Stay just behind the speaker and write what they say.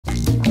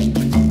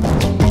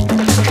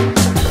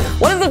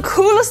of the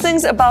coolest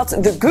things about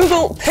the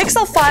Google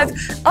Pixel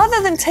 5,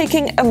 other than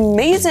taking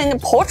amazing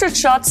portrait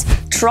shots,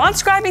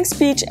 transcribing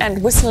speech,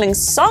 and whistling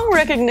song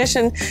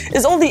recognition,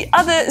 is all the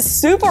other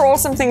super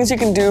awesome things you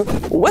can do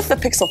with the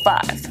Pixel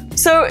 5.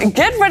 So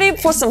get ready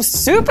for some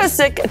super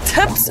sick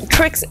tips,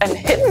 tricks, and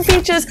hidden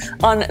features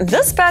on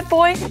this bad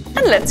boy,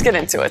 and let's get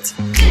into it.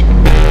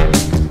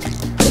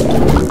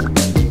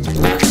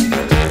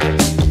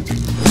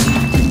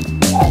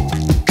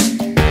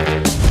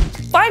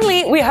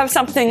 Finally, we have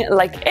something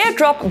like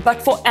AirDrop,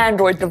 but for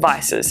Android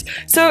devices.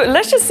 So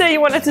let's just say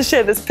you wanted to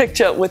share this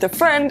picture with a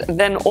friend,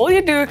 then all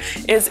you do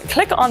is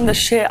click on the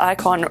share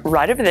icon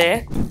right over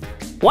there.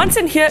 Once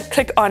in here,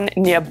 click on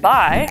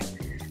Nearby.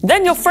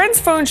 Then your friend's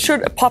phone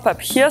should pop up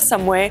here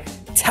somewhere.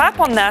 Tap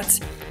on that.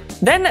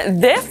 Then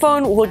their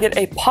phone will get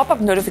a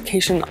pop-up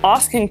notification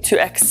asking to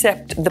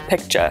accept the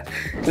picture.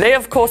 They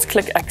of course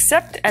click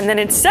accept, and then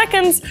in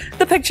seconds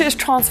the picture is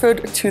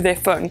transferred to their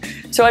phone.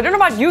 So I don't know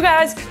about you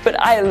guys, but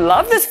I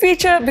love this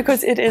feature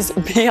because it is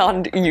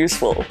beyond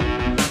useful.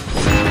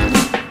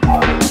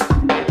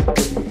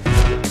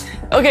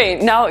 Okay,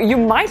 now you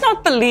might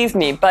not believe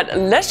me, but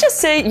let's just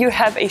say you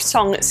have a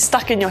song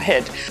stuck in your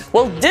head.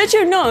 Well, did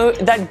you know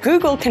that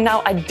Google can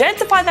now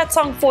identify that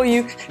song for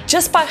you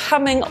just by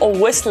humming or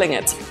whistling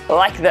it,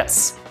 like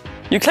this?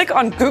 You click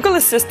on Google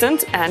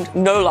Assistant and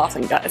no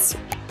laughing, guys.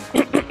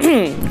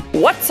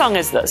 What song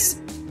is this?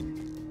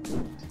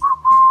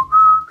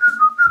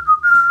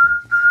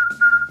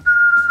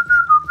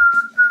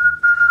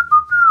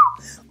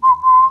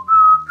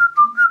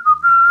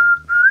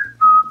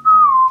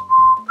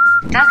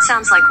 That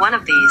sounds like one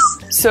of these.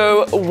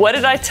 So what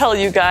did I tell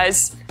you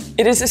guys?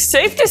 It is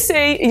safe to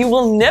say you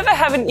will never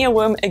have an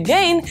earworm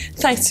again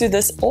thanks to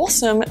this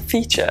awesome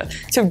feature.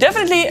 So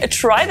definitely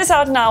try this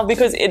out now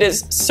because it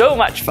is so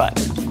much fun.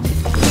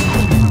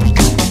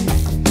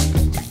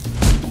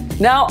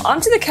 Now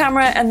onto the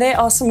camera, and there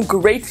are some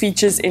great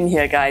features in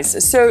here, guys.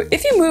 So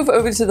if you move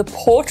over to the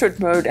portrait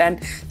mode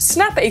and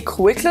snap a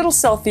quick little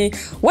selfie,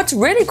 what's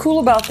really cool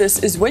about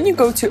this is when you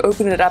go to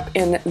open it up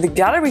in the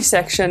gallery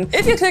section,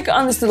 if you click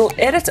on this little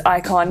edit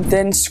icon,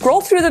 then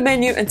scroll through the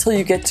menu until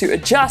you get to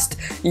adjust,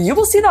 you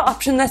will see the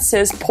option that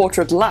says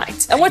portrait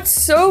light. And what's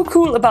so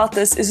cool about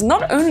this is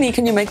not only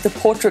can you make the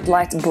portrait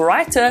light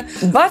brighter,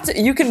 but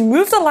you can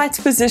move the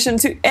light's position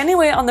to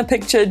anywhere on the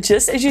picture,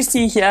 just as you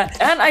see here.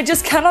 And I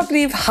just cannot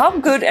believe how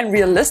good and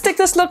realistic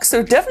this looks,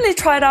 so definitely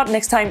try it out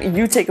next time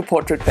you take a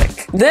portrait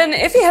pic. Then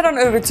if you head on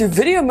over to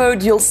video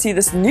mode, you'll see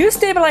this new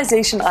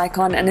stabilization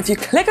icon, and if you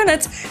click on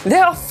it,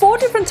 there are 4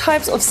 different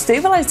types of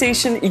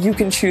stabilization you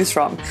can choose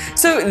from.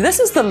 So this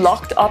is the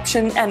locked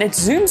option, and it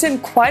zooms in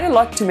quite a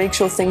lot to make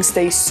sure things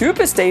stay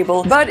super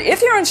stable. But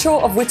if you're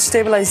unsure of which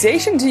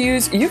stabilization to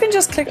use, you can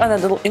just click on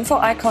that little info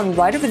icon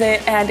right over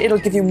there, and it'll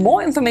give you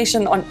more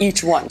information on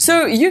each one.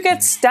 So you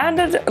get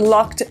standard,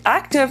 locked,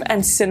 active,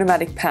 and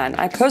cinematic pan.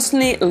 I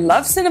personally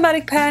love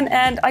cinematic pan,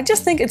 and I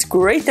just think it's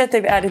great that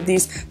they've added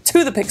these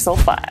to the Pixel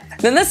 5.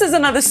 Then this is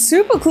another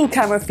super cool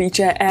camera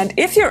feature, and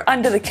if you're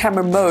under the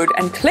camera mode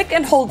and click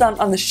and hold down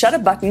on the shutter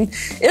button,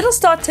 it'll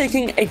start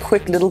taking a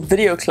quick little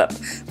video clip.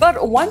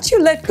 But once you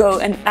let go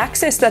and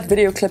access that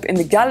video clip in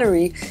the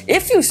gallery,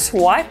 if you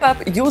swipe up,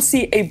 you'll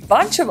see a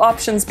bunch of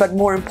options, but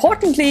more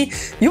importantly,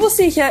 you will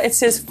see here it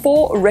says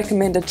 4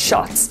 recommended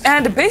shots.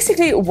 And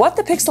basically what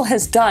the Pixel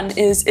has done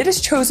is it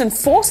has chosen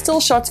 4 still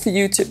shots for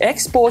you to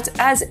export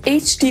as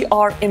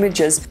HDR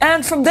images,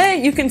 and from there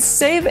you can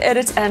save,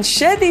 edit, and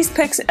share these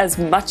pics as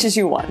much as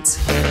you want.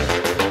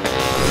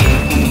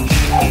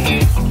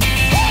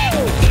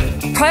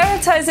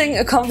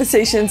 Prioritizing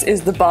conversations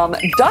is the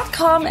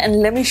bomb.com, and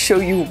let me show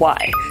you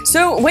why.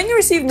 So when you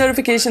receive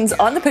notifications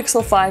on the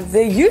Pixel 5,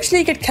 they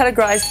usually get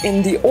categorized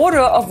in the order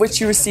of which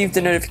you received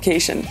the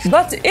notification.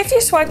 But if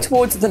you swipe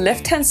towards the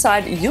left-hand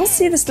side, you'll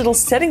see this little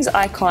settings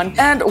icon,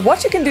 and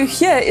what you can do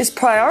here is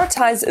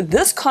prioritize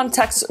this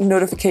contact's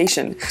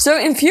notification. So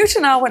in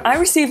future now, when I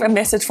receive a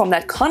message from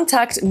that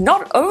contact,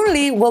 not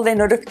only will their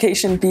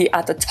notification be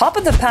at the top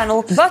of the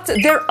panel, but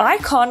their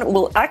icon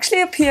will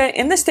actually appear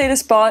in the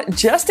status bar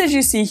just as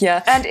you see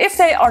here. And if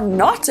they are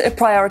not a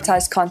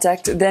prioritized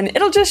contact, then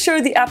it'll just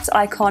show the app's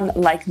icon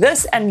like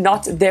this and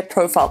not their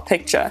profile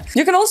picture.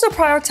 You can also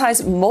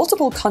prioritize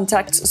multiple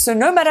contacts, so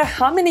no matter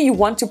how many you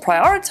want to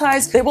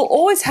prioritize, they will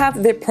always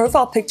have their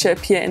profile picture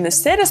appear in the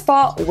status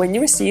bar when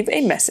you receive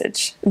a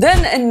message.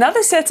 Then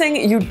another setting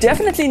you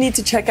definitely need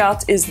to check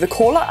out is the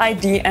caller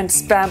ID and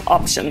spam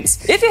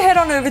options. If you head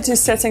on over to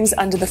settings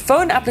under the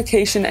phone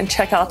application and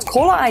check out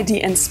caller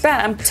ID and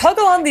spam,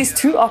 toggle on these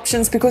 2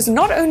 options, because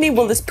not only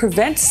will this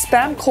prevent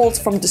spam calls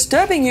from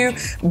disturbing you,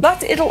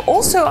 but it'll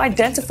also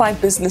identify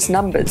business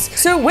numbers.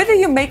 So whether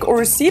you make or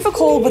receive a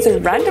call with a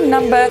random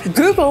number,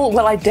 Google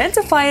will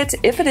identify it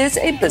if it is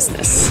a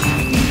business.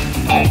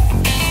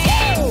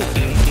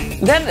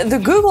 Then the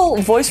Google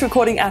voice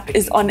recording app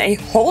is on a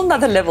whole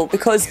nother level,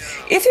 because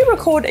if you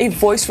record a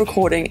voice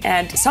recording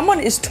and someone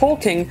is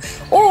talking,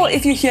 or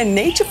if you hear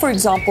nature, for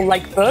example,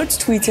 like birds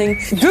tweeting,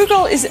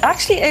 Google is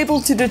actually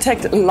able to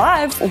detect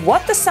live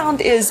what the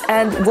sound is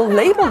and will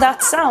label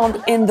that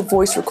sound in the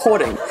voice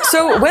recording.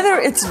 So whether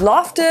it's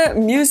laughter,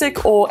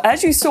 music, or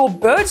as you saw,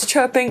 birds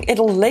chirping,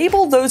 it'll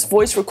label those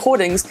voice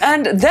recordings.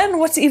 And then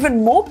what's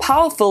even more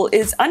powerful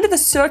is under the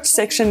search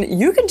section,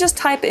 you can just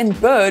type in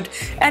bird,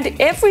 and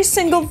every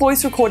single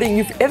voice recording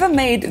you've ever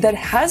made that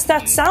has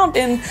that sound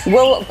in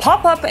will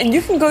pop up, and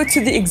you can go to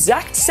the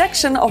exact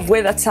section of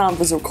where that sound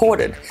was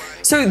recorded.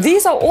 So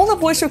these are all the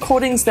voice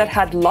recordings that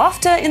had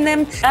laughter in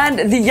them,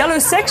 and the yellow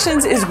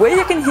sections is where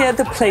you can hear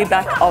the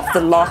playback of the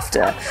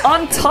laughter.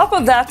 On top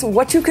of that,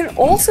 what you can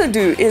also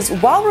do is,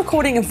 while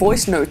recording a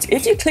voice note,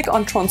 if you click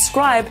on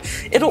transcribe,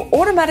 it'll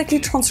automatically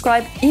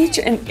transcribe each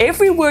and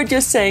every word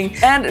you're saying,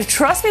 and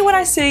trust me when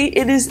I say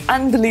it is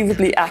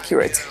unbelievably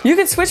accurate. You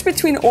can switch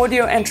between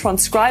audio and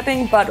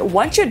transcribing, but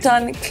once you're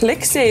done,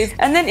 click save,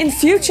 and then in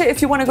future,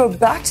 if you want to go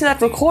back to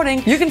that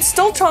recording, you can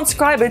still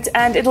transcribe it,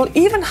 and it'll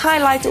even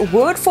highlight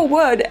word for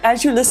word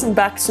as you listen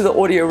back to the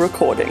audio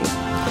recording.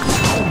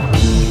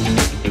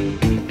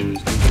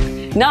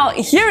 Now,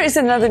 here is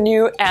another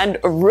new and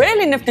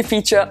really nifty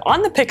feature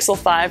on the Pixel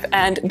 5,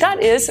 and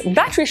that is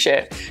battery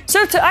share.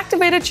 So to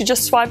activate it, you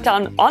just swipe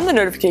down on the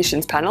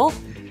notifications panel,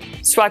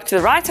 swipe to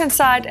the right-hand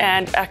side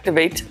and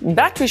activate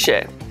battery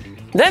share.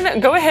 Then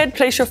go ahead,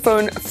 place your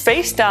phone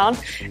face down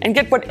and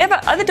get whatever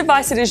other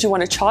device it is you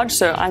want to charge.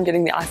 So I'm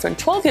getting the iPhone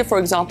 12 here, for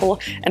example,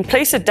 and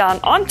place it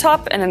down on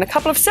top, and in a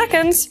couple of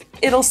seconds,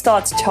 it'll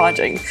start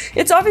charging.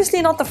 It's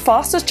obviously not the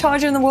fastest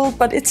charger in the world,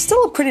 but it's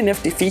still a pretty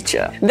nifty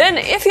feature. Then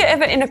if you're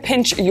ever in a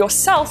pinch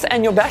yourself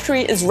and your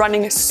battery is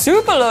running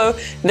super low,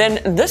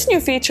 then this new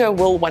feature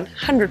will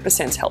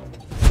 100% help.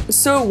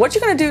 So what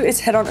you're going to do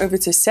is head on over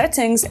to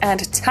settings and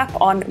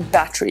tap on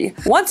battery.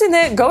 Once in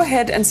there, go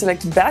ahead and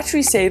select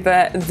battery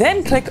saver,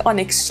 then click on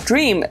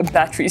extreme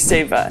battery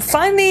saver.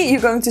 Finally, you're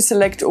going to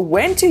select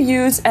when to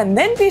use, and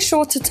then be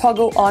sure to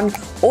toggle on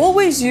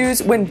always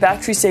use when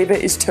battery saver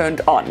is turned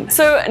on.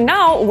 So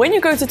now when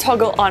you go to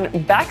toggle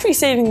on battery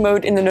saving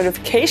mode in the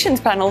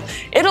notifications panel,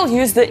 it'll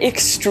use the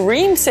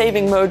extreme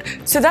saving mode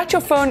so that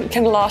your phone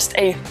can last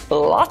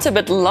a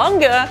bit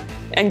longer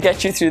and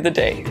get you through the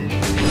day.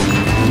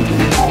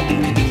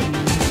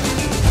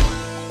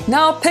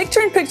 Now,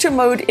 picture-in-picture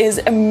mode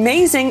is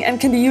amazing and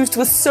can be used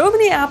with so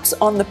many apps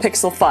on the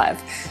Pixel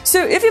 5.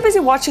 So if you're busy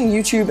watching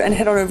YouTube and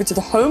head on over to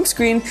the home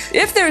screen,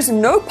 if there is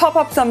no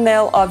pop-up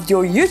thumbnail of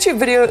your YouTube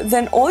video,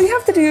 then all you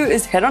have to do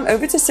is head on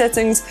over to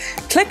settings,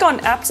 click on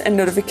apps and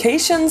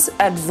notifications,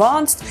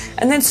 advanced,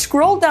 and then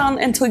scroll down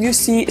until you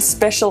see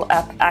special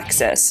app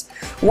access.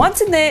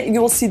 Once in there,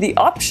 you will see the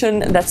option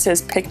that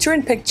says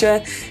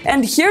picture-in-picture,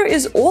 and here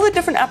is all the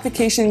different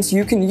applications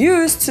you can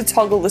use to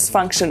toggle this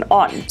function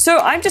on. So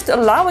I'm just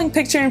allowing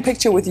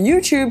picture-in-picture with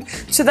YouTube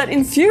so that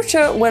in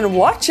future, when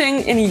watching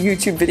any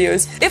YouTube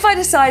videos, if I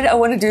decide I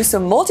want to do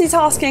some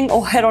multitasking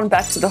or head on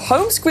back to the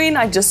home screen,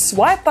 I just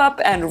swipe up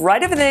and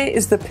right over there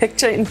is the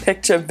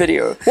picture-in-picture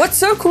video. What's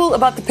so cool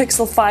about the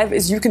Pixel 5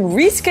 is you can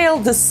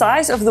rescale the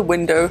size of the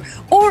window,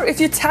 or if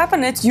you tap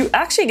on it, you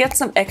actually get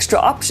some extra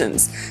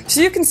options. So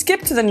you can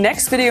skip to the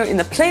next video in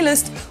the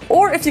playlist,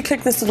 or if you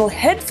click this little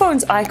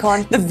headphones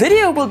icon, the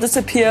video will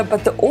disappear,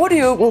 but the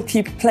audio will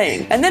keep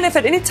playing. And then if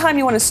at any time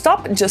you want to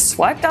stop, just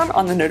swipe down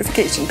on the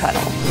notification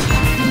panel.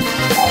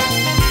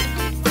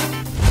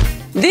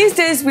 These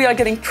days, we are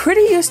getting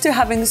pretty used to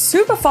having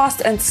super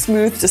fast and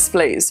smooth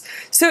displays.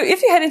 So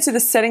if you head into the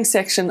settings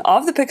section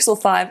of the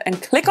Pixel 5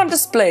 and click on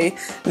display,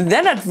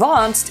 then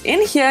advanced,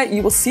 in here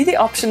you will see the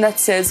option that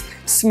says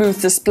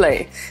smooth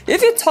display.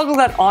 If you toggle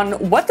that on,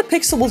 what the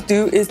Pixel will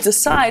do is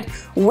decide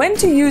when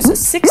to use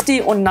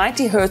 60 or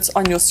 90 Hertz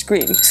on your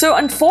screen. So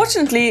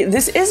unfortunately,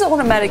 this is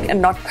automatic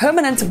and not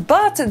permanent,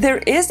 but there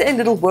is a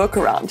little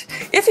workaround.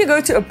 If you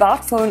go to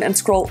About Phone and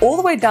scroll all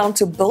the way down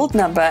to build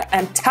number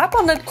and tap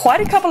on it quite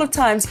a couple of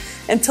times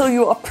until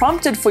you are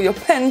prompted for your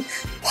PIN,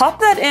 pop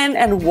that in,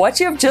 and what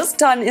you have just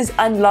done is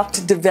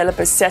unlocked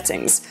developer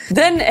settings.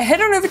 Then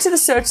head on over to the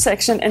search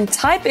section and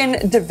type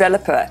in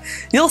developer.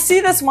 You'll see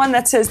this one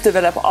that says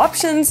developer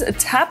options.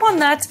 Tap on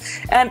that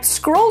and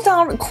scroll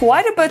down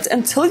quite a bit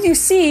until you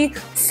see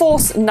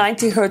force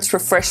 90 Hertz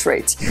refresh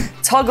rate.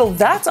 Toggle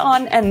that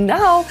on, and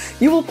now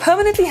you will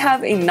permanently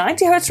have a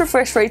 90 Hertz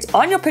refresh rate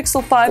on your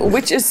Pixel 5,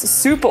 which is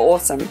super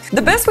awesome.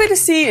 The best way to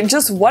see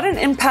just what an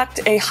impact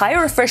a higher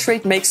refresh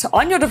rate makes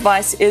on your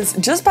device is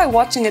just by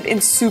watching it in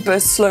super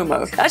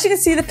slow-mo. As you can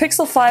see, the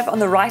Pixel 5 on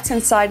the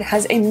right-hand side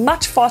has a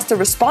much faster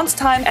response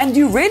time, and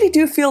you really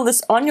do feel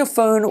this on your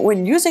phone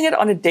when using it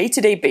on a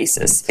day-to-day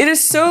basis. It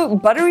is so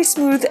buttery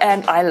smooth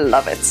and I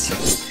love it.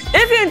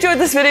 If you enjoyed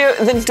this video,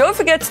 then don't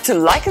forget to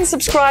like and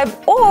subscribe,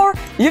 or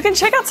you can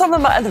check out some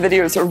of my other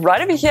videos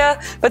right over here.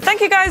 But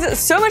thank you guys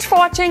so much for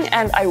watching,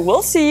 and I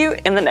will see you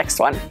in the next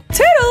one.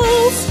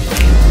 Toodles!